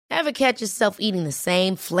Ever catch yourself eating the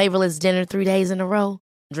same flavorless dinner 3 days in a row?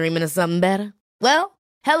 Dreaming of something better? Well,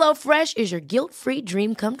 HelloFresh is your guilt-free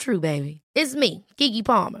dream come true, baby. It's me, Keke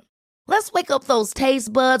Palmer. Let's wake up those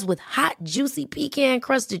taste buds with hot, juicy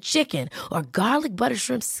pecan-crusted chicken or garlic butter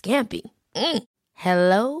shrimp scampi.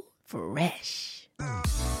 Hello Fresh.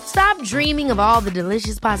 Stop dreaming of all the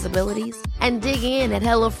delicious possibilities and dig in at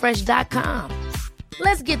HelloFresh.com.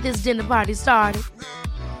 Let's get this dinner party started.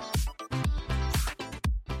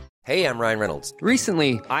 Hey, I'm Ryan Reynolds.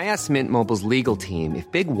 Recently, I asked Mint Mobile's legal team if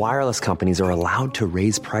big wireless companies are allowed to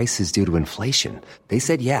raise prices due to inflation. They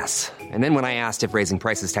said yes. And then when I asked if raising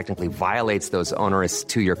prices technically violates those onerous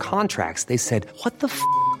 2-year contracts, they said, "What the f***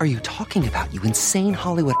 are you talking about, you insane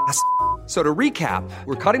Hollywood ass f- So to recap,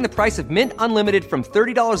 we're cutting the price of Mint Unlimited from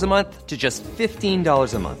 $30 a month to just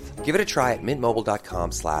 $15 a month. Give it a try at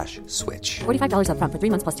mintmobile.com/switch. $45 up front for 3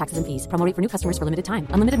 months plus taxes and fees. Promo rate for new customers for limited time.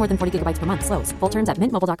 Unlimited more than 40 gigabytes per month. Slows full terms at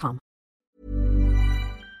mintmobile.com.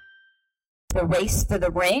 The Race for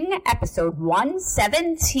the Ring, episode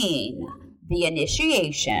 117, The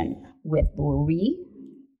Initiation, with Laurie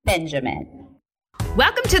Benjamin.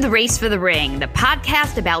 Welcome to The Race for the Ring, the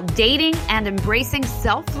podcast about dating and embracing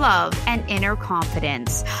self-love and inner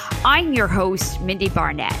confidence. I'm your host, Mindy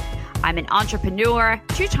Barnett. I'm an entrepreneur,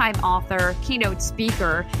 2-time author, keynote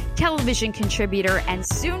speaker, television contributor, and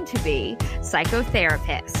soon-to-be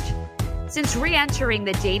psychotherapist. Since re-entering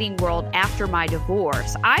the dating world after my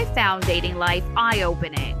divorce, I found dating life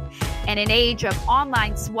eye-opening. In an age of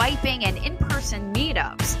online swiping and in-person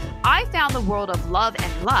meetups, I found the world of love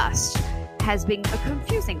and lust has been a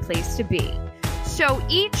confusing place to be. So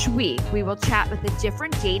each week, we will chat with a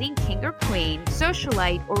different dating king or queen,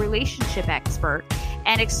 socialite, or relationship expert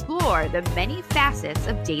and explore the many facets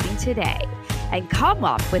of dating today and come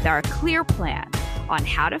up with our clear plan on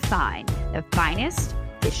how to find the finest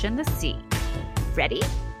fish in the sea. Ready,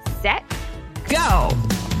 set, go!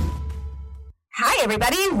 Hi,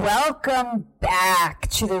 everybody. Welcome back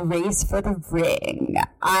to The Race for the Ring.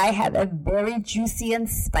 I have a very juicy and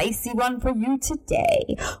spicy one for you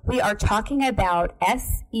today. We are talking about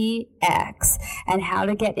sex and how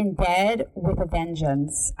to get in bed with a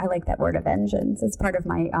vengeance. I like that word, a vengeance. It's part of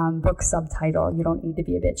my book subtitle. You don't need to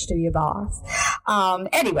be a bitch to be a boss.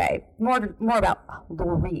 Anyway, more about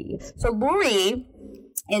Laurie. So Laurie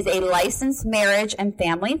is a licensed marriage and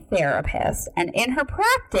family therapist. And in her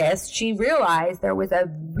practice, she realized there was a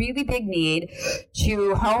really big need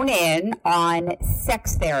to hone in on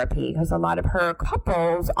sex therapy because a lot of her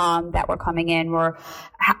couples that were coming in were,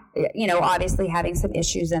 obviously having some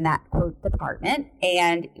issues in that quote department,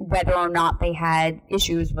 and whether or not they had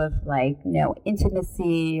issues with like no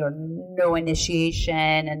intimacy or no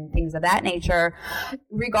initiation and things of that nature.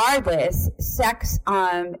 Regardless, sex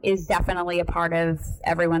is definitely a part of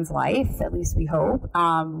everyone's life, at least we hope,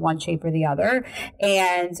 one shape or the other.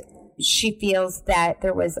 And she feels that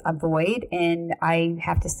there was a void, and I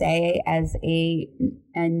have to say, as an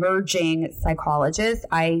emerging psychologist,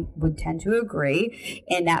 I would tend to agree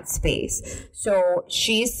in that space. So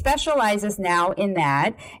she specializes now in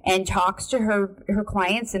that and talks to her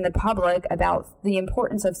clients and the public about the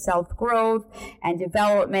importance of self-growth and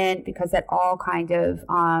development, because that all kind of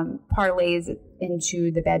parlays into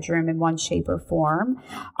the bedroom in one shape or form.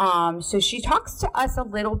 So she talks to us a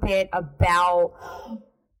little bit about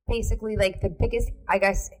basically like the biggest, I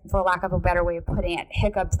guess, for lack of a better way of putting it,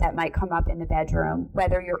 hiccups that might come up in the bedroom,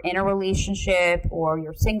 whether you're in a relationship or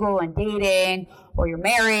you're single and dating, or you're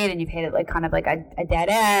married and you've hit it like kind of like a dead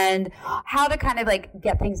end, how to kind of like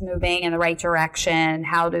get things moving in the right direction,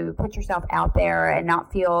 how to put yourself out there and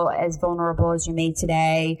not feel as vulnerable as you may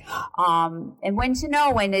today, and when to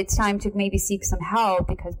know when it's time to maybe seek some help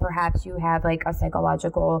because perhaps you have like a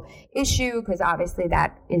psychological issue, because obviously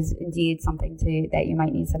that is indeed something that you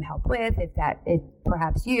might need some help with if that is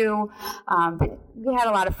perhaps you. But we had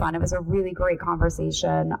a lot of fun. It was a really great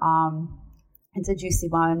conversation. It's a juicy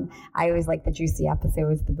one. I always like the juicy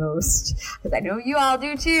episodes the most because I know you all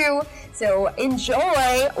do too. So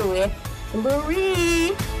enjoy with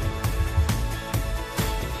Laurie.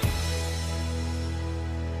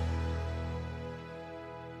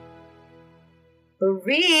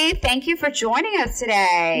 Laurie, thank you for joining us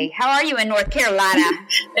today. How are you in North Carolina?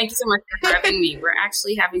 Thank you so much for having me. We're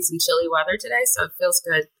actually having some chilly weather today, so it feels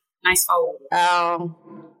good. Nice fall weather. Oh,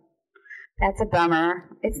 that's a bummer.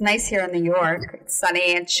 It's nice here in New York. It's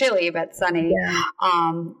sunny and chilly, but sunny. Yeah.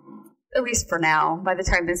 At least for now. By the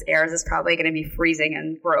time this airs, it's probably going to be freezing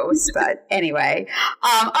and gross. But anyway,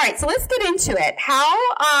 all right. So let's get into it. How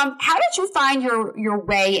did you find your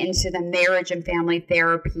way into the marriage and family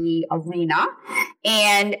therapy arena,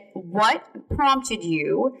 and what prompted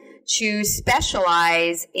you to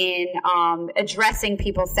specialize in addressing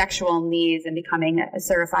people's sexual needs and becoming a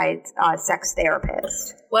certified sex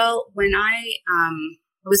therapist? Well, when I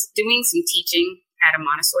was doing some teaching at a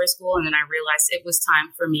Montessori school, and then I realized it was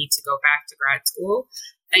time for me to go back to grad school.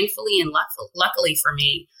 Thankfully and luckily for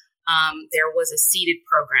me, there was a seated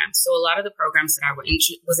program. So a lot of the programs that I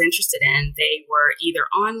was interested in, they were either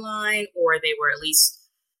online or they were at least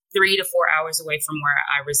 3 to 4 hours away from where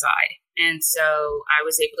I reside. And so I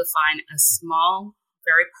was able to find a small,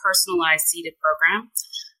 very personalized seated program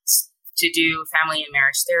to do family and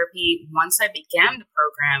marriage therapy. Once I began the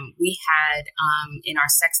program, we had in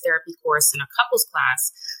our sex therapy course in a couples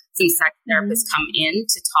class, some sex therapists come in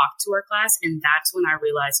to talk to our class. And that's when I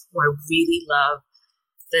realized, I really love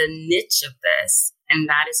the niche of this. And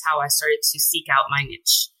that is how I started to seek out my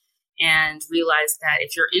niche and realized that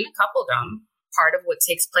if you're in a coupledom, part of what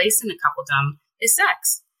takes place in a coupledom is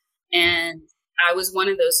sex. And I was one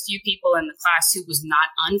of those few people in the class who was not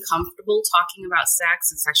uncomfortable talking about sex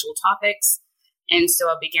and sexual topics. And so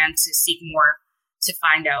I began to seek more to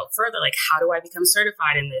find out further, like, how do I become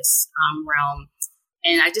certified in this realm?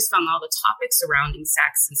 And I just found all the topics surrounding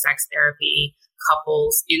sex and sex therapy,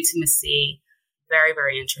 couples, intimacy, very,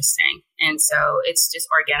 very interesting. And so it's just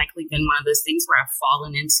organically been one of those things where I've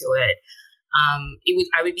fallen into it.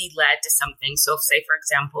 I would be led to something. So say, for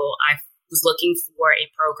example, I was looking for a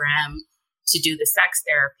program to do the sex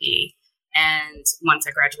therapy. And once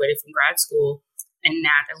I graduated from grad school, and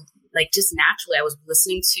just naturally, I was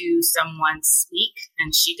listening to someone speak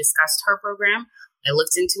and she discussed her program. I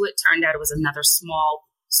looked into it, turned out it was another small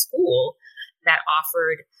school that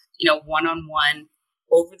offered, one-on-one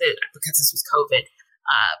because this was COVID,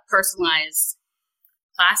 personalized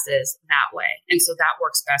classes that way. And so that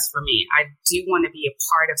works best for me. I do want to be a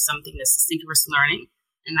part of something that's synchronous learning.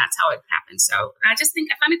 And that's how it happened. So I just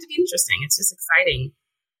think I find it to be interesting. It's just exciting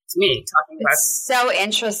to me talking about. It's so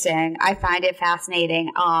interesting. I find it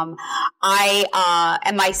fascinating. I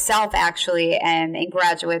and myself actually am in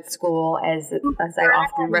graduate school as I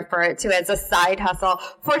often refer to as a side hustle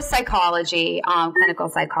for psychology, clinical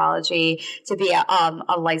psychology, to be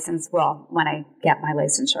a licensed, well, when I get my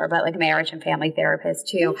licensure, but like marriage and family therapist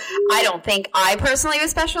too. I don't think I personally would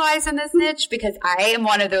specialize in this niche because I am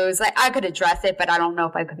one of those, like, I could address it, but I don't know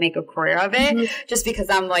if I could make a career of it just because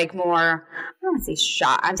I'm like more, I don't want to say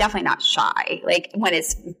shy. I'm definitely not shy, like when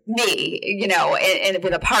it's me, and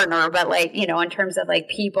with a partner, but like, in terms of like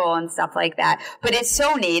people and stuff like that. But it's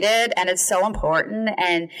so needed and it's so important,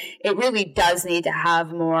 and it really does need to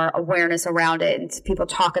have more awareness around it, and people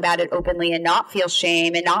talk about it openly and not feel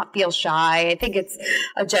shame and not feel shy. I think it's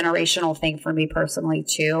a generational thing for me personally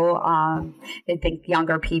too. I think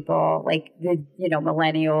younger people, like the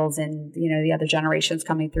millennials and the other generations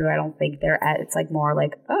coming through, I don't think it's like more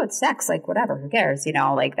like, oh, it's sex, like whatever, who cares,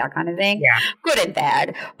 like that kind of thing. Yeah. Good and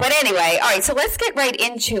bad. But anyway, all right, so let's get right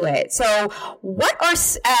into it. So what are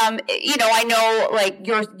I know like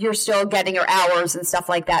you're still getting your hours and stuff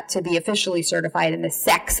like that to be officially certified in the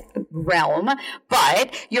sex realm,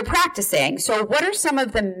 but you're practicing. So what are some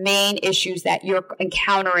of the main issues that you're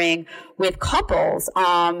encountering with couples,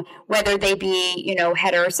 whether they be,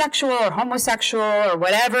 heterosexual or homosexual or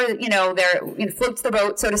whatever, they're floats the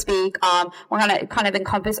boat, so to speak. We're going to kind of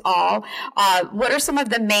encompass all. What are some of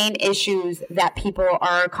the main issues that people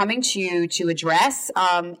are coming to you to address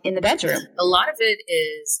in the bedroom? A lot of it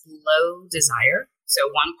is low desire. So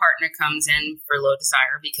one partner comes in for low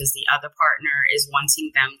desire because the other partner is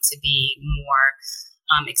wanting them to be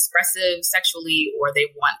more expressive sexually, or they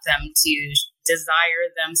want them to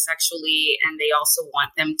desire them sexually, and they also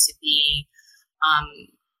want them to be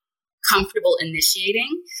comfortable initiating.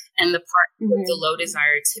 And the partner with the low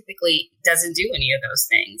desire typically doesn't do any of those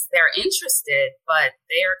things. They're interested, but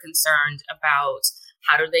they are concerned about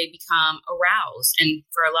how do they become aroused. And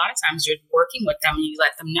for a lot of times you're working with them and you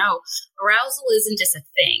let them know arousal isn't just a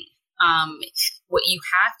thing. What you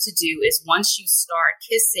have to do is once you start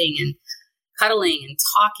kissing and cuddling and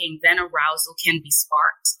talking, then arousal can be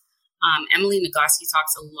sparked. Emily Nagoski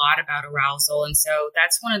talks a lot about arousal. And so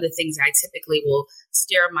that's one of the things I typically will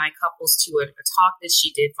steer my couples to, a talk that she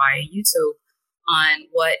did via YouTube on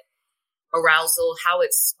what arousal, how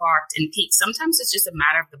it's sparked and peaked. Sometimes it's just a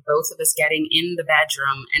matter of the both of us getting in the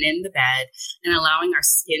bedroom and in the bed and allowing our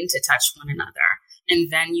skin to touch one another. And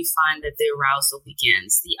then you find that the arousal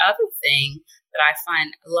begins. The other thing that I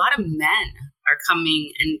find a lot of men are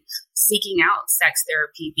coming and seeking out sex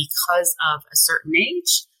therapy because of a certain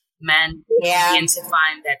age. Men begin to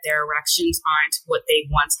find that their erections aren't what they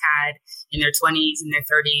once had in their 20s, in their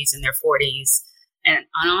 30s, in their 40s, and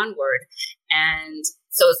onward. And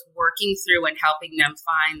so it's working through and helping them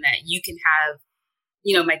find that you can have,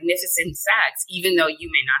 magnificent sex, even though you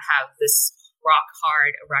may not have this rock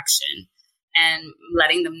hard erection, and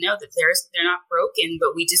letting them know that they're not broken,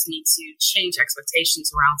 but we just need to change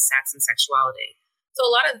expectations around sex and sexuality. So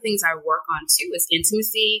a lot of the things I work on too is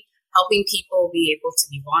intimacy, helping people be able to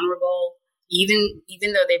be vulnerable, even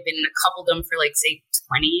though they've been in a coupledom for say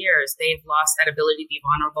 20 years, they've lost that ability to be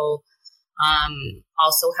vulnerable.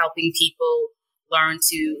 Also helping people learn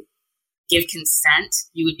to give consent.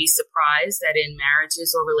 You would be surprised that in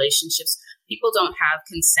marriages or relationships, people don't have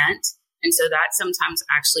consent. And so that sometimes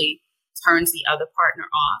actually turns the other partner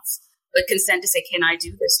off. But consent to say, can I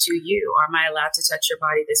do this to you? Or am I allowed to touch your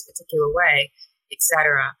body this particular way,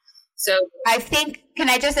 etc. So I think, can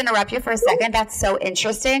I just interrupt you for a second? That's so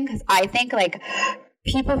interesting because I think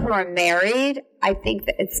people who are married, I think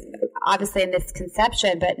that it's obviously a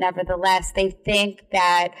misconception, but nevertheless, they think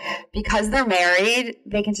that because they're married,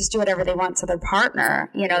 they can just do whatever they want to their partner.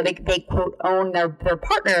 They quote own their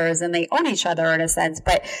partners and they own each other in a sense,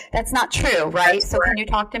 but that's not true, right? So can you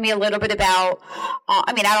talk to me a little bit about,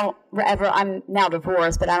 I'm now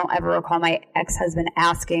divorced, but I don't ever recall my ex-husband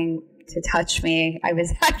asking to touch me. I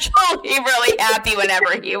was actually really happy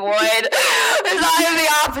whenever he would. Because I am the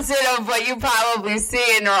opposite of what you probably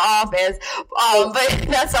see in your office. But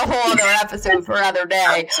that's a whole other episode for another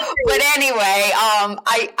day. But anyway,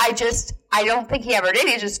 I don't think he ever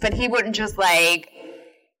did. But he wouldn't just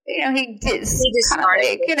he just kind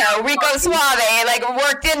of Rico Suave,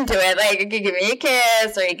 worked into it. He'd give me a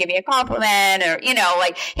kiss or he'd give me a compliment or, he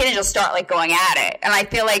didn't just start going at it. And I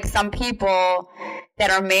feel like some people that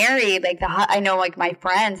are married, I know my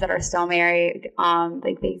friends that are still married,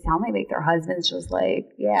 they tell me their husbands just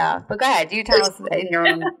yeah. But go ahead, you tell us in your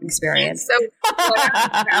own experience. So what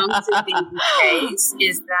I found to be the case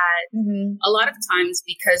is that a lot of times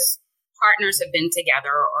because partners have been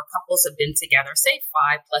together or couples have been together, say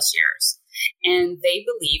 5+ years, and they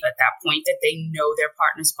believe at that point that they know their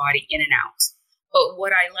partner's body in and out. But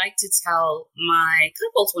what I like to tell my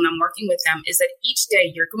couples when I'm working with them is that each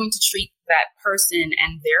day you're going to treat that person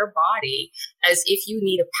and their body as if you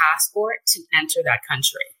need a passport to enter that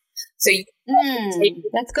country. So you take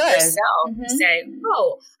that's good. Yourself, say,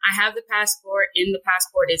 oh, I have the passport. In the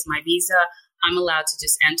passport is my visa. I'm allowed to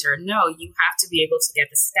just enter. No, you have to be able to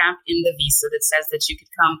get the stamp in the visa that says that you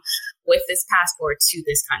could come with this passport to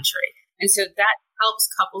this country. And so that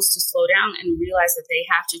helps couples to slow down and realize that they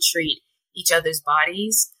have to treat each other's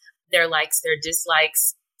bodies, their likes, their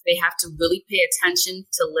dislikes. They have to really pay attention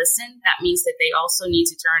to listen. That means that they also need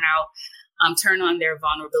to turn on their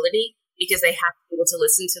vulnerability, because they have to be able to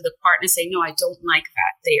listen to the partner say, no, I don't like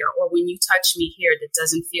that there. Or when you touch me here, that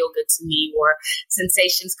doesn't feel good to me. Or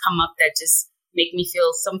sensations come up that just make me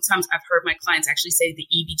feel, sometimes I've heard my clients actually say the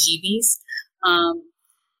EBGBs.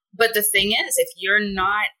 But the thing is, if you're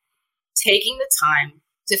not taking the time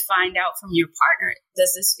to find out from your partner,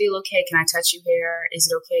 does this feel okay? Can I touch you here? Is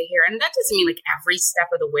it okay here? And that doesn't mean every step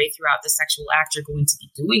of the way throughout the sexual act you're going to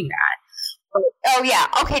be doing that. Oh,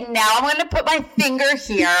 yeah. Okay, now I'm going to put my finger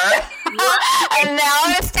here. And now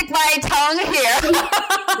I'm going to stick my tongue here.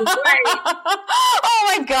 Oh,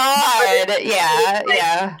 my God.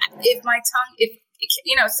 Yeah. If my tongue,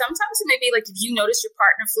 sometimes it may be if you notice your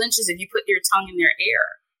partner flinches, if you put your tongue in their ear,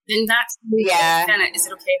 then that's, is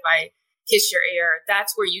it okay if I kiss your ear?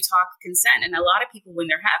 That's where you talk consent. And a lot of people,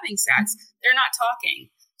 when they're having sex, they're not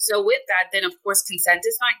talking. So with that, then of course, consent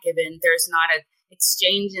is not given. There's not a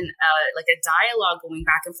exchange and a dialogue going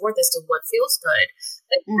back and forth as to what feels good.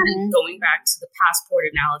 Going back to the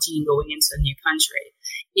passport analogy and going into a new country.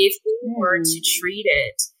 If we were to treat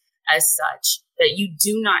it as such, that you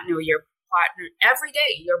do not know your partner every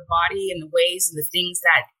day, your body and the ways and the things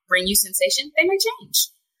that bring you sensation, they may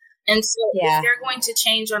change. And so if they're going to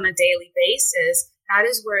change on a daily basis, that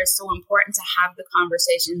is where it's so important to have the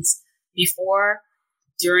conversations before,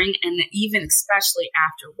 during, and even especially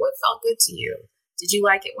after. What felt good to you? Did you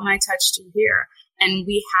like it when I touched you here? And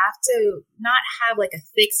we have to not have a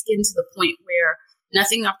thick skin to the point where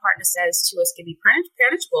nothing our partner says to us can be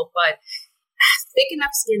penetrable, but thick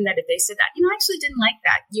enough skin that if they said that, I actually didn't like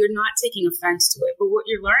that, you're not taking offense to it. But what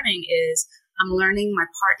you're learning is, I'm learning my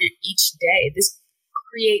partner each day. This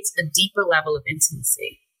creates a deeper level of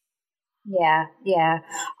intimacy. Yeah.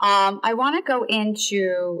 I want to go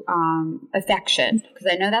into affection, because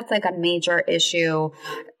I know that's a major issue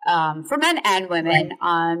for men and women,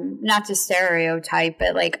 not to stereotype,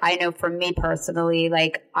 but like, I know for me personally,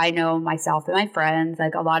 like, I know myself and my friends,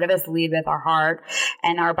 like, a lot of us lead with our heart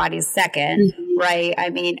and our body's second, right? I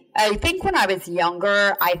mean, I think when I was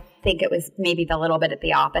younger, I think it was maybe a little bit at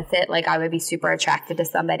the opposite. Like, I would be super attracted to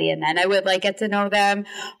somebody and then I would like get to know them.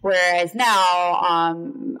 Whereas now,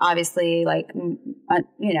 obviously, like,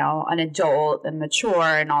 you know, an adult and mature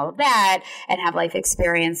and all of that, and have life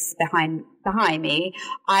experience behind me,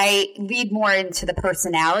 I lead more into the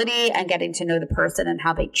personality and getting to know the person and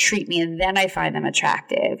how they treat me, and then I find them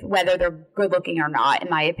attractive, whether they're good looking or not, in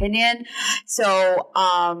my opinion. So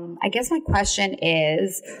I guess my question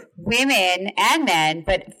is, women and men,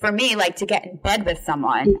 but for me, like, to get in bed with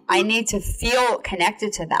someone, I need to feel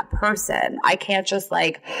connected to that person. I can't just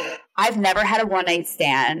like, I've never had a one-night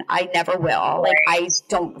stand. I never will. Like, I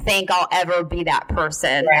don't think I'll ever be that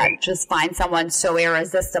person that just finds someone so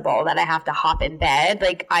irresistible that I have to hop in bed.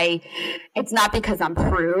 Like, it's not because I'm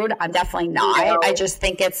prude. I'm definitely not. No. I just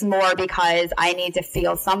think it's more because I need to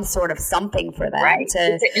feel some sort of something for them. It's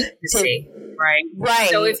an intimacy, right?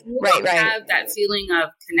 So if you don't have that feeling of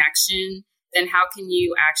connection, then how can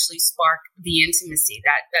you actually spark the intimacy?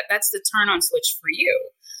 That's the turn on switch for you.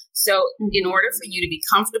 So in order for you to be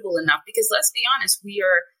comfortable enough, because let's be honest, we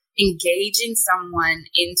are engaging someone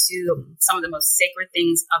into some of the most sacred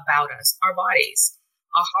things about us, our bodies,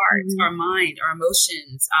 our hearts, our mind, our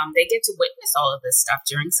emotions. They get to witness all of this stuff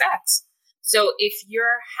during sex. So if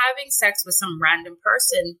you're having sex with some random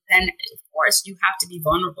person, then of course you have to be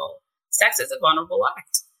vulnerable. Sex is a vulnerable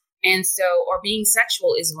act. And so, or being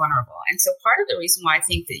sexual is vulnerable. And so part of the reason why I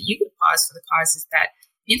think that you would pause for the cause is that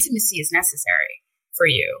intimacy is necessary for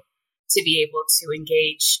you to be able to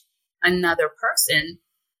engage another person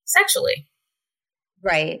sexually.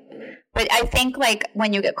 Right. But I think like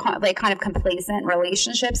when you get like kind of complacent in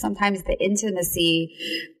relationships, sometimes the intimacy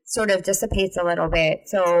sort of dissipates a little bit.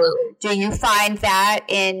 So do you find that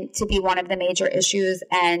to be one of the major issues?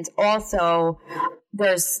 And also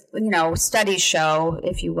there's, you know, studies show,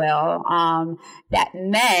 if you will, that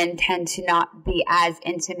men tend to not be as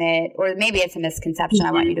intimate, or maybe it's a misconception.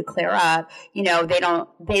 I want you to clear up. You know, they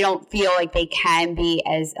don't feel like they can be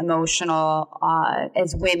as emotional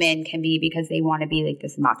as women can be because they want to be like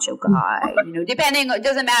this macho guy. You know, it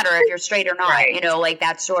doesn't matter if you're straight or not. You know, like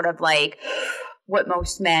that's sort of like what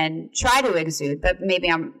most men try to exude, but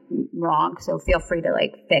maybe I'm wrong. So feel free to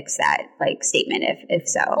like fix that like statement if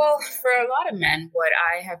so. Well, for a lot of men, what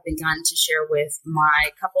I have begun to share with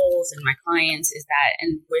my couples and my clients is that,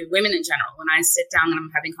 and with women in general, when I sit down and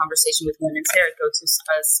I'm having conversation with women, say I go to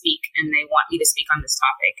speak and they want me to speak on this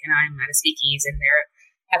topic, and I'm at a speakeasy and they're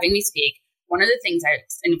having me speak. One of the things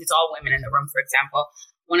and if it's all women in the room, for example,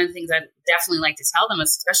 one of the things I definitely like to tell them,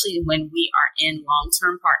 especially when we are in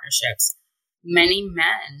long-term partnerships, many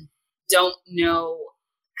men don't know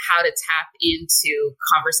how to tap into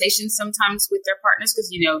conversations sometimes with their partners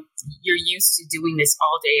because, you know, you're used to doing this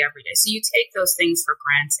all day, every day. So you take those things for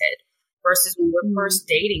granted versus when we're first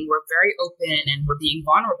dating, we're very open and we're being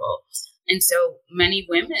vulnerable. And so many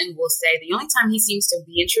women will say the only time he seems to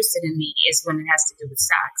be interested in me is when it has to do with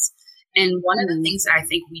sex. And one of the things that I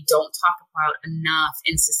think we don't talk about enough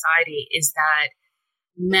in society is that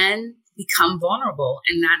men become vulnerable.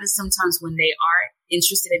 And that is sometimes when they are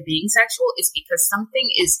interested in being sexual, is because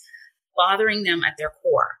something is bothering them at their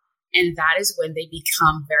core. And that is when they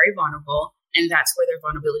become very vulnerable. And that's where their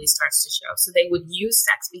vulnerability starts to show. So they would use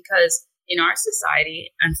sex because in our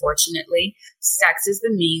society, unfortunately, sex is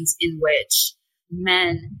the means in which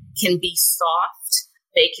men can be soft.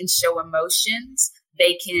 They can show emotions.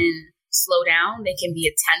 They can slow down. They can be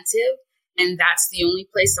attentive. And that's the only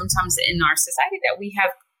place sometimes in our society that we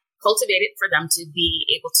have cultivated for them to be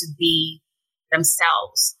able to be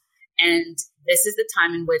themselves. And this is the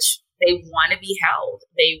time in which they want to be held.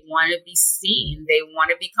 They want to be seen. They want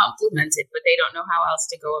to be complimented, but they don't know how else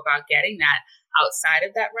to go about getting that outside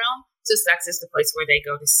of that realm. So sex is the place where they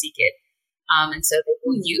go to seek it. And so they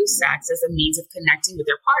will use sex as a means of connecting with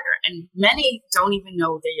their partner. And many don't even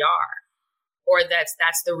know they are, or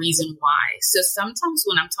that's the reason why. So sometimes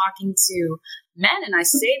when I'm talking to men and I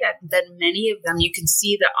say that many of them, you can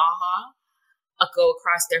see the go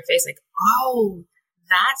across their face, like, oh,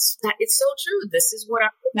 it's so true. This is what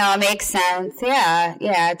No, it makes sense. Yeah,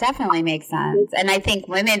 it definitely makes sense. And I think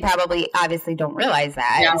women probably obviously don't realize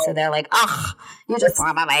that. No. And so they're like, oh, you just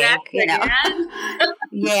want to like, you know.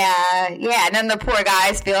 Yeah. And then the poor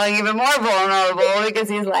guy's feeling even more vulnerable because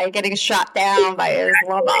he's like getting shot down by his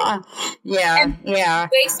lover. Yeah.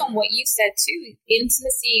 Based on what you said too,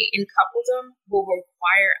 intimacy in coupledom will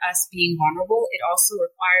require us being vulnerable. It also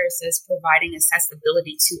requires us providing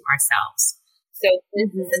accessibility to ourselves. So this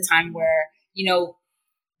is the time where,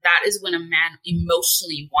 that is when a man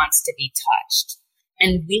emotionally wants to be touched.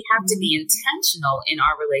 And we have to be intentional in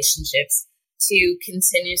our relationships to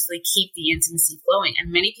continuously keep the intimacy flowing. And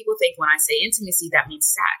many people think when I say intimacy, that means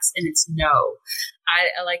sex. And it's no.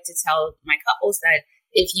 I like to tell my couples that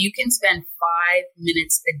if you can spend 5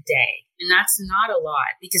 minutes a day, and that's not a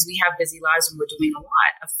lot because we have busy lives and we're doing a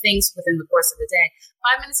lot of things within the course of the day,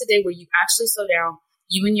 5 minutes a day where you actually slow down,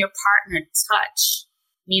 you and your partner touch,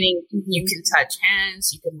 meaning you can touch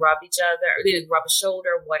hands, you can rub each other, or rub a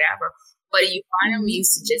shoulder, whatever. But you find a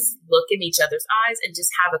means to just look in each other's eyes and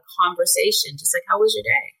just have a conversation, just like, how was your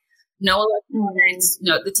day? No electronics,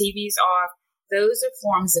 no, the TV's off. Those are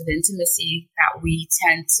forms of intimacy that we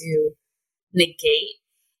tend to negate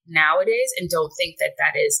nowadays and don't think that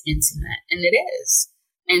that is intimate. And it is.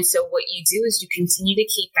 And so what you do is you continue to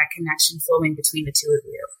keep that connection flowing between the two of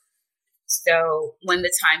you. So when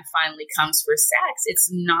the time finally comes for sex, it's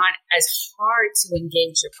not as hard to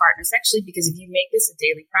engage your partner sexually, because if you make this a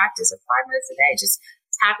daily practice of 5 minutes a day, just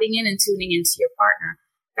tapping in and tuning into your partner,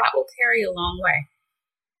 that will carry a long way.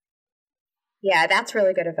 Yeah, that's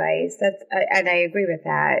really good advice. And I agree with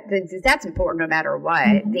that. That's important no matter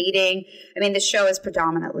what. Dating, I mean, the show is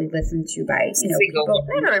predominantly listened to by, people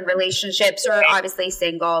that are in relationships or obviously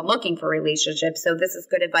single and looking for relationships. So this is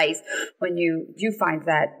good advice when you find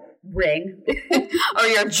that ring or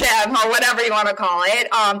your gem or whatever you want to call it.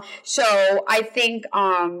 So I think,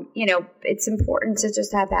 it's important to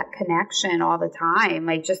just have that connection all the time,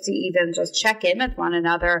 like just to even just check in with one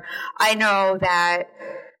another. I know that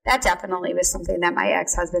definitely was something that my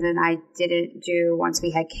ex-husband and I didn't do once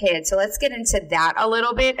we had kids. So let's get into that a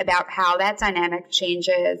little bit about how that dynamic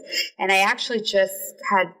changes. And I actually just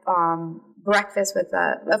had breakfast with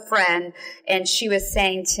a friend, and she was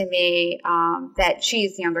saying to me that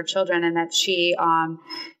she's younger children and that she,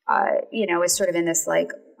 is sort of in this,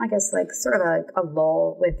 sort of a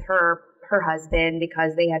lull with her husband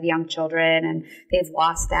because they have young children and they've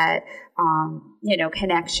lost that,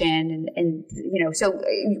 connection. And so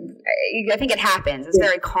I think it happens. It's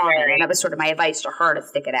very common. And that was sort of my advice to her, to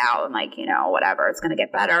stick it out and whatever, it's going to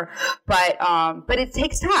get better. But it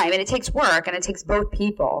takes time and it takes work and it takes both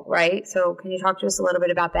people, right? So can you talk to us a little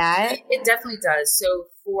bit about that? It definitely does. So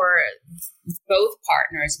for both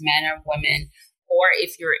partners, men or women, or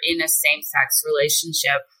if you're in a same-sex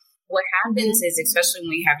relationship, what happens is, especially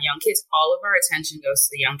when we have young kids, all of our attention goes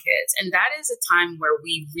to the young kids. And that is a time where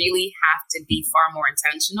we really have to be far more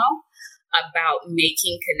intentional about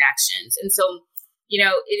making connections. And so,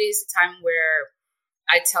 it is a time where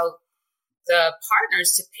I tell the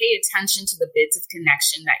partners to pay attention to the bids of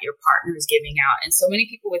connection that your partner is giving out. And so many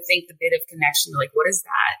people would think the bid of connection, like, what is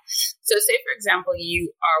that? So say, for example,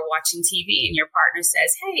 you are watching TV and your partner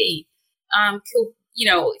says, hey,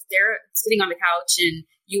 if they're sitting on the couch and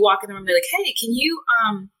you walk in the room, they're like, hey, can you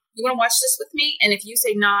want to watch this with me? And if you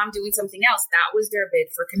say, no, I'm doing something else, that was their bid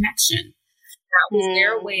for connection. That was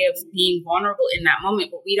their way of being vulnerable in that moment.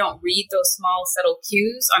 But we don't read those small, subtle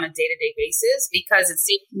cues on a day-to-day basis because it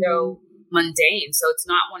seems so mundane. So it's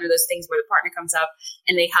not one of those things where the partner comes up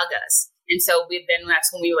and they hug us. And so that's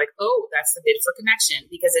when we were like, oh, that's the bid for connection,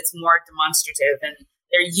 because it's more demonstrative and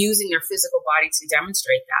they're using their physical body to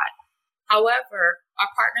demonstrate that. However, our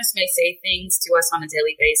partners may say things to us on a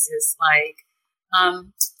daily basis like,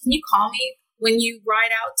 can you call me when you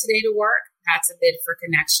ride out today to work? That's a bid for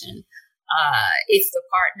connection. If the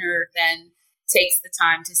partner then takes the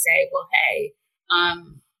time to say, well, hey,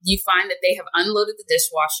 you find that they have unloaded the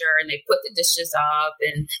dishwasher and they put the dishes up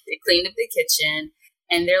and they cleaned up the kitchen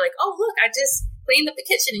and they're like, oh, look, I just cleaned up the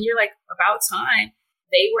kitchen. And you're like, about time.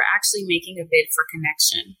 They were actually making a bid for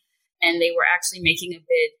connection, and they were actually making a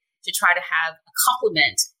bid to try to have a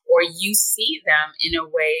compliment, or you see them in a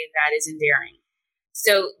way that is endearing.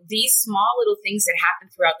 So these small little things that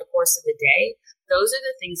happen throughout the course of the day, those are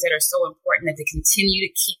the things that are so important, that they continue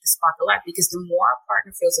to keep the spark alive, because the more a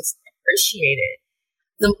partner feels appreciated,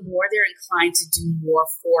 the more they're inclined to do more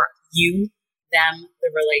for you, them,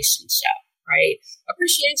 the relationship, right?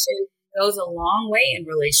 Appreciation goes a long way in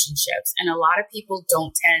relationships, and a lot of people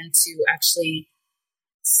don't tend to actually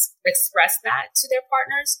express that to their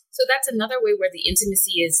partners. So that's another way where the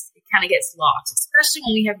intimacy it kind of gets lost, especially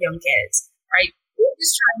when we have young kids, right? We're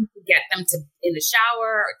just trying to get them to in the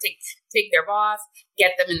shower or take their bath,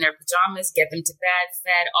 get them in their pajamas, get them to bed,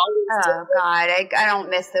 fed, all these Oh, God. I don't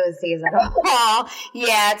miss those days at all.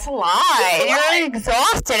 Yeah, it's a lot. You're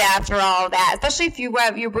exhausted after all that, especially if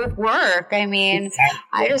you're with work. I mean, Exactly.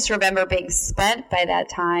 I just remember being spent by that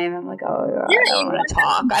time. I'm like, oh, God, I don't want to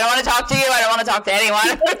talk. I don't want to talk to you. I don't want to talk to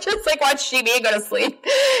anyone. Just like watch TV and go to sleep.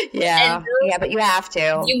 Yeah. Yeah, but you have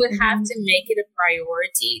to. You would have to make it a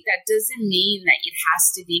priority. That doesn't mean that it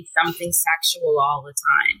has to be something sexual all the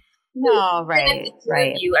time. No, right.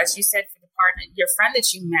 You, as you said, for the partner, your friend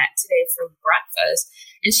that you met today for breakfast,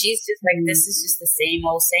 and she's just like, this is just the same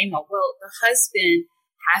old, same old. Well, the husband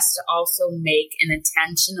has to also make an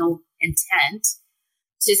intentional intent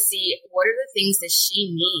to see what are the things that she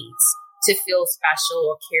needs to feel special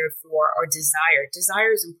or cared for or desired.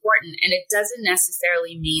 Desire is important, and it doesn't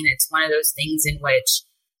necessarily mean it's one of those things in which,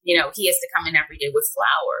 he has to come in every day with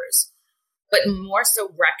flowers, but more so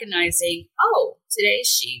recognizing, today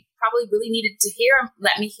she probably really needed to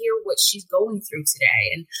let me hear what she's going through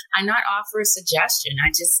today. And I not offer a suggestion. I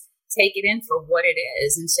just take it in for what it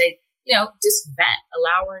is and say, just vent,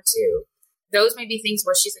 allow her to. Those may be things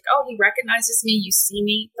where she's like, oh, he recognizes me, you see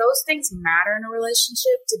me. Those things matter in a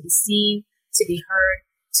relationship, to be seen, to be heard,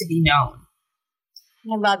 to be known.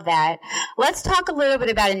 I love that. Let's talk a little bit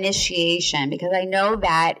about initiation, because I know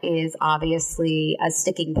that is obviously a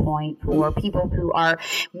sticking point for people who are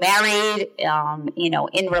married,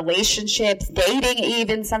 in relationships, dating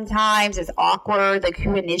even sometimes. It's awkward, like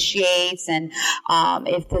who initiates, and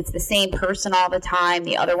if it's the same person all the time,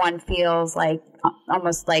 the other one feels like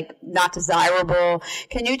almost like not desirable.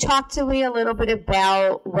 Can you talk to me a little bit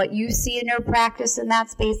about what you see in your practice in that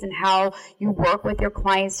space and how you work with your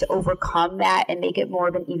clients to overcome that and make it more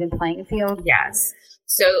of an even playing field? Yes.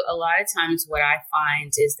 So a lot of times what I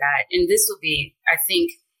find is that, and this will be, I think,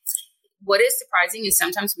 what is surprising is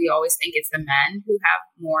sometimes we always think it's the men who have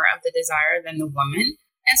more of the desire than the woman.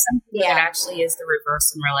 And sometimes it actually is the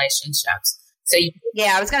reverse in relationships. So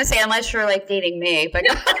I was going to say, unless you're like dating me, but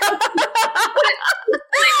go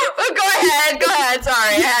ahead.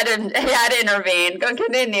 Sorry, I had to intervene. Go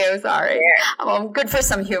continue. Sorry. I'm good for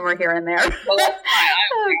some humor here and there. Well, that's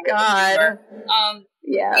fine. Oh God.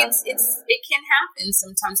 It can happen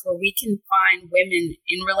sometimes where we can find women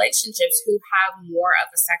in relationships who have more of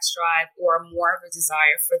a sex drive or more of a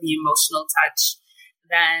desire for the emotional touch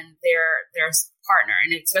than their partner,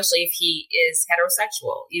 and especially if he is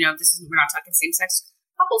heterosexual. We're not talking same-sex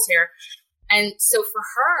couples here. And so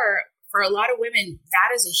for a lot of women,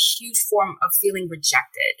 that is a huge form of feeling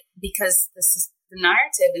rejected, because the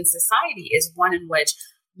narrative in society is one in which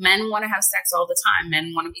men want to have sex all the time.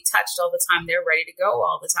 Men want to be touched all the time. They're ready to go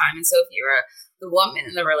all the time. And so if you're the woman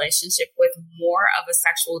in the relationship with more of a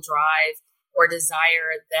sexual drive or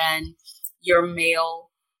desire than your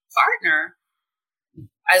male partner,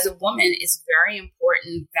 as a woman, it's very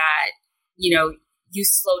important that, you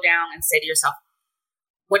slow down and say to yourself,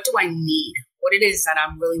 what do I need? What it is that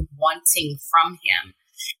I'm really wanting from him?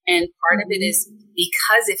 And part of it is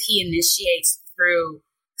because if he initiates through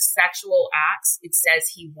sexual acts, it says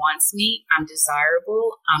he wants me, I'm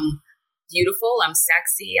desirable, I'm beautiful, I'm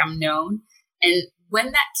sexy, I'm known. And when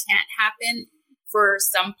that can't happen for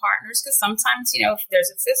some partners, because sometimes, if there's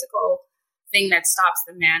a physical thing that stops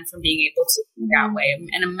the man from being able to be that way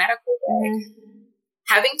in a medical way,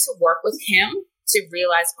 having to work with him to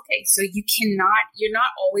realize, okay, so you're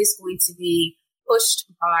not always going to be pushed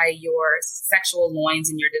by your sexual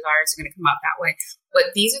loins and your desires are going to come out that way.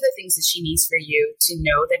 But these are the things that she needs for you to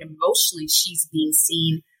know that emotionally she's being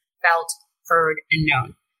seen, felt, heard, and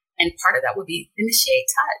known. And part of that would be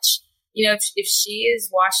initiate touch. If she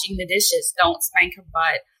is washing the dishes, don't spank her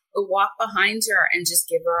butt, but walk behind her and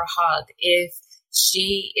just give her a hug. If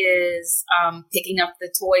she is picking up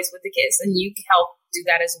the toys with the kids, then you can help do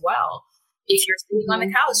that as well. If you're sitting on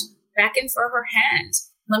the couch, beckon for her hand.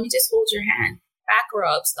 Let me just hold your hand. Back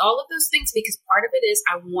rubs, all of those things, because part of it is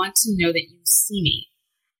I want to know that you see me.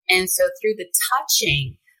 And so through the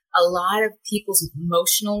touching, a lot of people's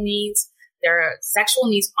emotional needs, their sexual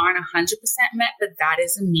needs aren't 100% met, but that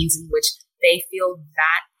is a means in which they feel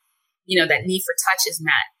that, that need for touch is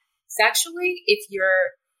met. Sexually, if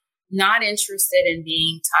you're not interested in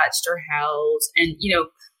being touched or held and,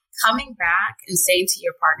 coming back and saying to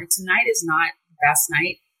your partner, tonight is not the best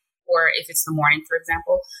night, or if it's the morning, for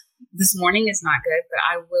example, this morning is not good, but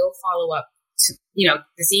I will follow up to,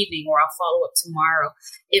 this evening, or I'll follow up tomorrow.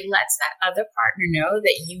 It lets that other partner know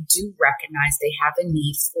that you do recognize they have a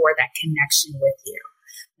need for that connection with you.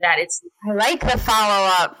 That it's. I like the follow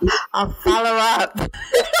up. I'll follow up.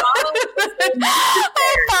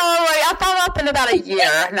 I'll follow up in about a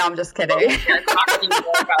year. No, I'm just kidding. Oh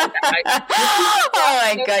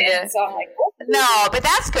my goodness. So I'm like, no, but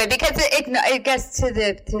that's good because it gets to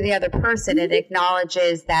the other person. It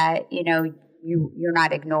acknowledges that, you're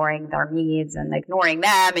not ignoring their needs and ignoring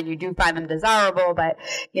them, and you do find them desirable, but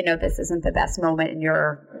this isn't the best moment in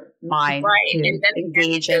your mind to and then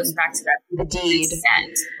engage it goes in back to that the deed.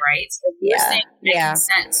 Consent, right? So you're saying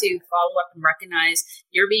consent to follow up and recognize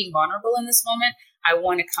you're being vulnerable in this moment. I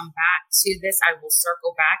want to come back to this. I will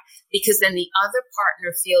circle back, because then the other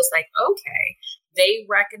partner feels like, okay, they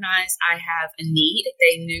recognize I have a need.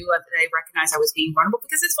 They recognize I was being vulnerable,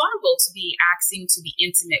 because it's vulnerable to be asking to be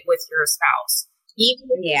intimate with your spouse. Even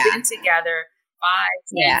if you've been together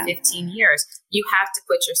 5, 10, 15 years, you have to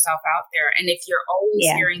put yourself out there. And if you're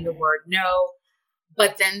always hearing the word no,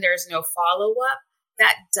 but then there's no follow-up,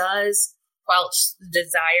 that does quelch the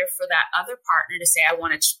desire for that other partner to say, I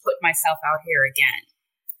want to put myself out here again.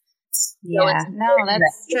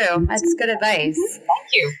 That's true. That's good advice.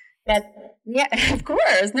 Thank you. Of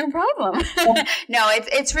course, no problem. No,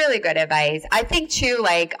 it's really good advice. I think too,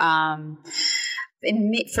 like, for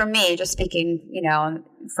me, just speaking,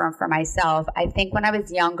 for myself, I think when I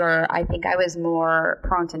was younger, I think I was more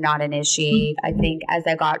prone to not initiate. I think as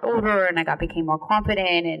I got older and became more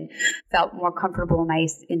confident and felt more comfortable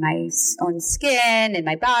in my own skin and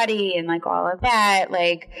my body and like all of that,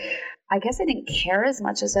 like, I guess I didn't care as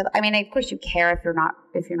much as of course you care if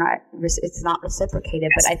it's not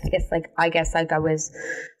reciprocated, but I guess I was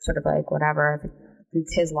sort of like, whatever,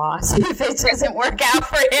 it's his loss. If it doesn't work out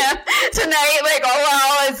for him tonight, like, oh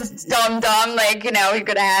well, it's dumb, like, he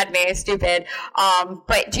could have had me, stupid.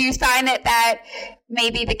 But do you find that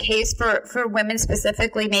maybe the case for women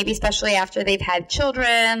specifically, maybe especially after they've had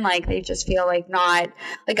children, like they just feel like not,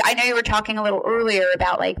 like, I know you were talking a little earlier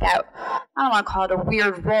about like that, I don't want to call it a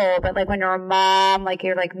weird role, but like when you're a mom, like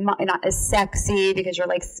you're like not as sexy because you're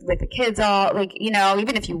like with the kids all, like,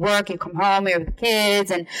 even if you work, you come home, you're with the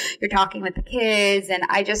kids and you're talking with the kids. And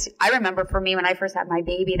I remember for me when I first had my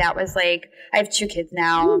baby, that was like, I have 2 kids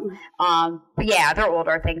now. But yeah, they're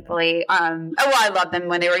older, thankfully. I loved them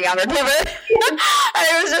when they were younger too, but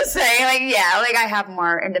I was just saying, like, I have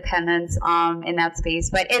more independence in that space.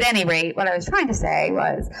 But at any rate, what I was trying to say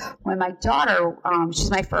was when my daughter, she's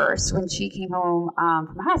my first, when she came home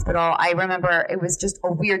from the hospital, I remember it was just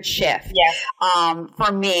a weird shift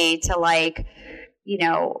for me to like,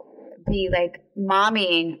 be like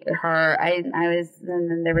mommying her. And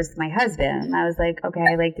then there was my husband. I was like,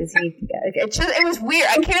 okay, like, does he? It was weird.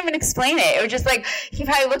 I can't even explain it. It was just like he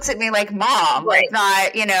probably looks at me like mom, like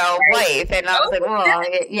not wife. And I was like, oh,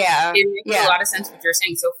 yeah. It makes a lot of sense what you're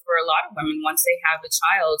saying. So for a lot of women, once they have a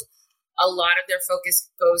child, a lot of their focus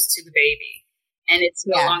goes to the baby. And it's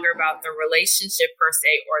no longer about the relationship per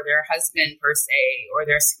se, or their husband per se, or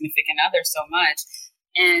their significant other so much.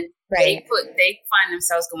 And they find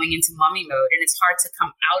themselves going into mommy mode, and it's hard to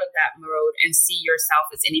come out of that mode and see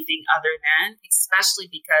yourself as anything other than,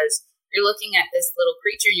 especially because you're looking at this little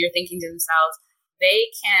creature and you're thinking to themselves,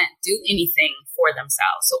 they can't do anything for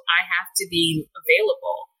themselves, so I have to be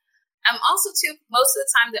available. Also, too, most of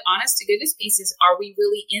the time, the honest to goodness piece is, are we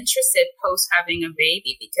really interested post having a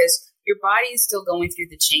baby? Because your body is still going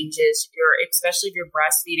through the changes. Especially if you're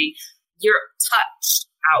breastfeeding, you're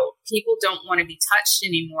touched out. People don't want to be touched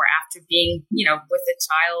anymore after being, with a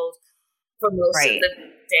child for most of the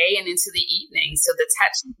day and into the evening. So the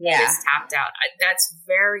touch is tapped out. That's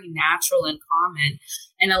very natural and common.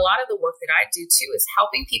 And a lot of the work that I do too is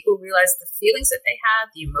helping people realize the feelings that they have,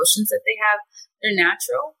 the emotions that they have, they're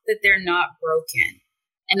natural, that they're not broken.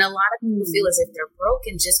 And a lot of people feel as if they're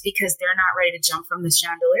broken just because they're not ready to jump from the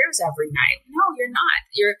chandeliers every night. No, you're not.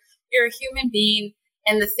 You're a human being.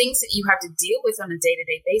 And the things that you have to deal with on a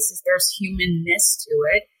day-to-day basis, there's humanness to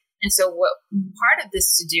it. And so what part of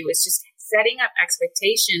this to do is just setting up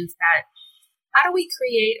expectations that, how do we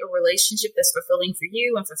create a relationship that's fulfilling for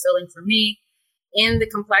you and fulfilling for me in the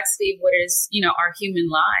complexity of what is, our human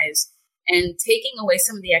lives, and taking away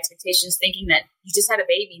some of the expectations, thinking that you just had a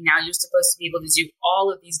baby, now you're supposed to be able to do all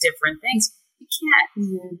of these different things. You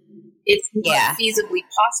can't. It's not feasibly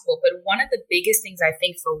possible. But one of the biggest things I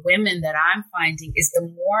think for women that I'm finding is the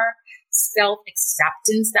more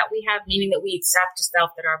self-acceptance that we have, meaning that we accept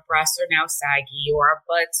ourselves that our breasts are now saggy, or our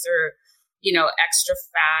butts are, extra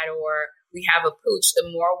fat, or we have a pooch.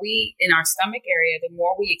 The more we, in our stomach area, the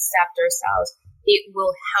more we accept ourselves, it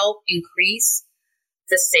will help increase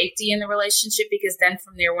the safety in the relationship, because then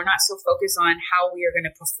from there, we're not so focused on how we are going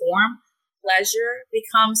to perform. Pleasure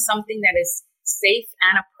becomes something that is safe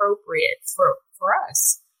and appropriate for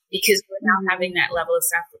us, because we're now having that level of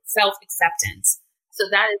self-acceptance. So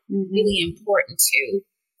that is really important too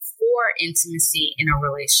for intimacy in a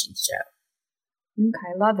relationship.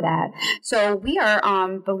 Okay, love that. So we are,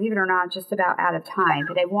 believe it or not, just about out of time,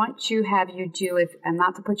 but I want to have you do, if and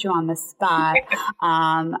not to put you on the spot,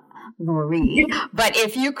 Lori, but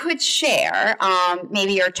if you could share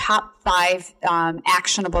maybe your top 5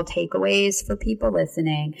 actionable takeaways for people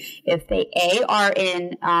listening, if they are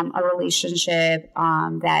in a relationship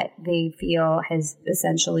that they feel has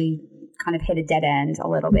essentially kind of hit a dead end a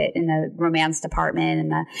little bit in the romance department,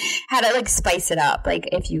 and how to like spice it up, like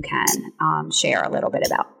if you can share a little bit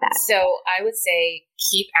about that. So I would say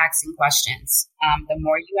keep asking questions. The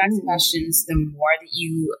more you ask questions, the more that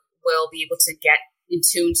you will be able to get in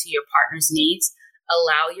tune to your partner's needs.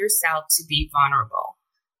 Allow yourself to be vulnerable.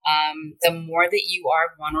 The more that you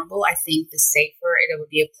are vulnerable, I think the safer it will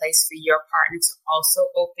be a place for your partner to also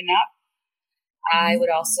open up. I would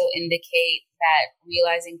also indicate that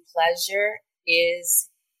realizing pleasure is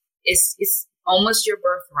almost your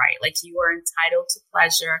birthright. Like, you are entitled to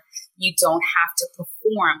pleasure. You don't have to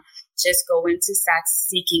perform. Just go into sex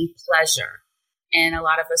seeking pleasure. And a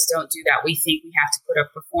lot of us don't do that. We think we have to put a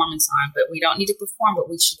performance on, but we don't need to perform,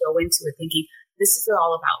 but we should go into it thinking this is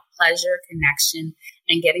all about pleasure, connection,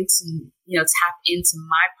 and getting to, tap into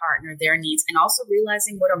my partner, their needs, and also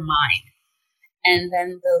realizing what are mine. And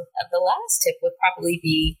then the last tip would probably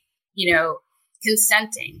be,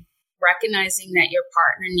 consenting, recognizing that your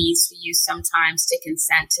partner needs for you sometimes to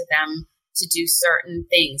consent to them to do certain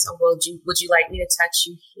things. Or would you like me to touch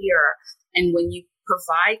you here? And when you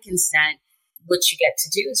provide consent, what you get to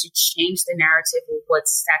do is you change the narrative of what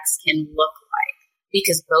sex can look like,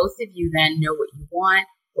 because both of you then know what you want,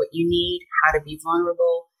 what you need, how to be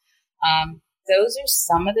vulnerable. Those are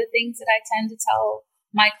some of the things that I tend to tell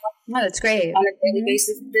my clients. Oh, that's great. On a daily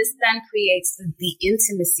basis. This then creates the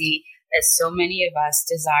intimacy that so many of us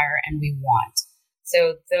desire and we want.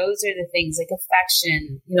 So those are the things like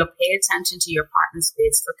affection, pay attention to your partner's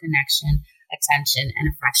bids for connection, attention,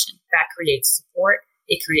 and affection. That creates support.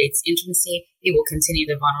 It creates intimacy. It will continue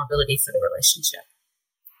the vulnerability for the relationship.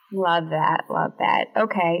 Love that. Love that.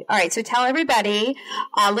 Okay. All right. So tell everybody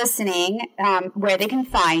listening where they can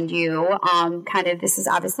find you. This is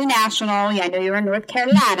obviously national. Yeah, I know you're in North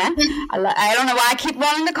Carolina. I don't know why I keep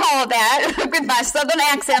wanting to call it that with my southern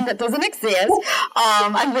accent that doesn't exist.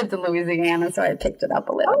 I lived in Louisiana, so I picked it up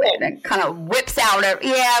a little bit, and it kind of whips out.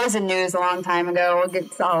 I was in news a long time ago.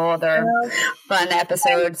 It's a whole other fun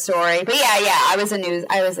episode story. But I was a news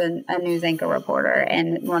anchor reporter,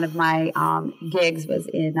 and one of my gigs was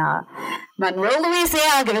in Monroe,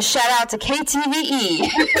 Louisiana. I'll give a shout out to KTVE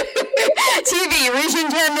TV, Region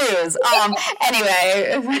 10 News.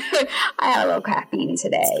 Anyway, I had a little caffeine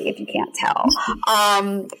today, if you can't tell.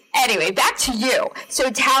 Anyway, back to you. So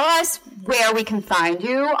tell us where we can find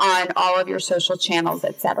you on all of your social channels,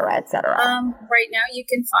 et cetera, et cetera. Right now, you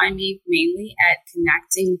can find me mainly at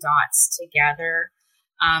Connecting Dots Together,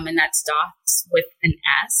 and that's dots with an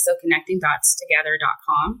S, so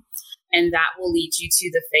connectingdotstogether.com. And that will lead you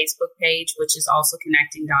to the Facebook page, which is also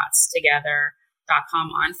connectingdotstogether.com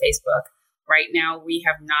on Facebook. Right now, we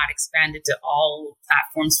have not expanded to all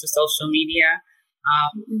platforms for social media.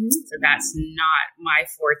 So that's not my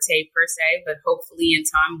forte per se, but hopefully in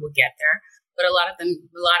time we'll get there. But a lot of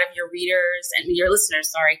your readers and your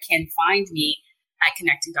listeners, can find me at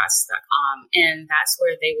connectingdots.com. And that's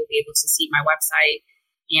where they will be able to see my website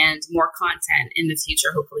and more content in the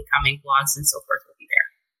future, hopefully coming, blogs and so forth will be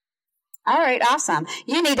there. All right, awesome.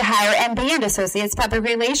 You need to hire MB and Associates Public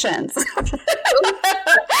Relations to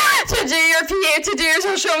do your PA, to do your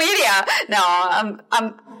social media. No,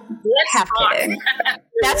 I'm half kidding.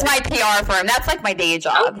 That's my PR firm. That's like my day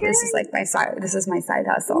job. Okay. This is my side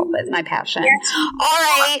hustle, but my passion. Yes. All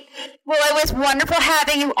right. Well, it was wonderful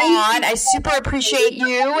having you on. I super appreciate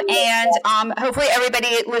you, and hopefully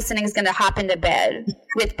everybody listening is going to hop into bed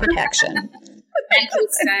with protection. And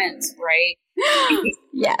consent, right?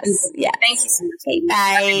 Yes. Thank you so much. Okay,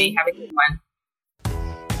 bye. Have a good one.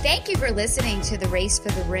 Thank you for listening to The Race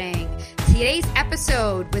for the Ring. Today's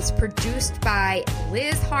episode was produced by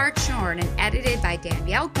Liz Hartshorn and edited by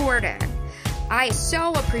Danielle Gordon. I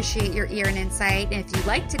so appreciate your ear and insight. And if you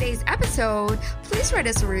like today's episode, please write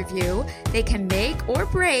us a review. They can make or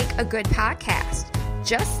break a good podcast.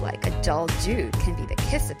 Just like a dull dude can be the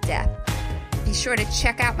kiss of death. Be sure to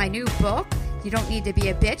check out my new book, You Don't Need to Be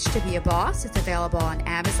a Bitch to Be a Boss. It's available on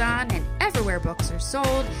Amazon and everywhere books are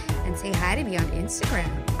sold. And say hi to me on Instagram.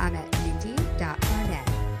 I'm at mindy.barnett.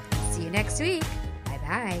 See you next week.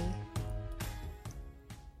 Bye-bye.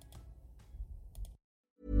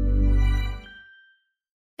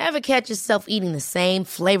 Ever catch yourself eating the same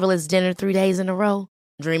flavorless dinner 3 days in a row?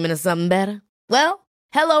 Dreaming of something better? Well,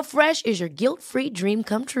 HelloFresh is your guilt-free dream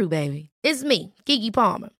come true, baby. It's me, Keke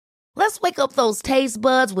Palmer. Let's wake up those taste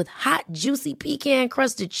buds with hot, juicy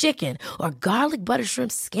pecan-crusted chicken or garlic butter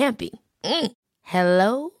shrimp scampi.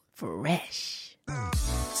 Hello Fresh.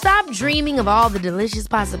 Stop dreaming of all the delicious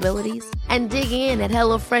possibilities and dig in at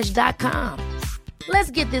HelloFresh.com.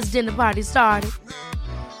 Let's get this dinner party started.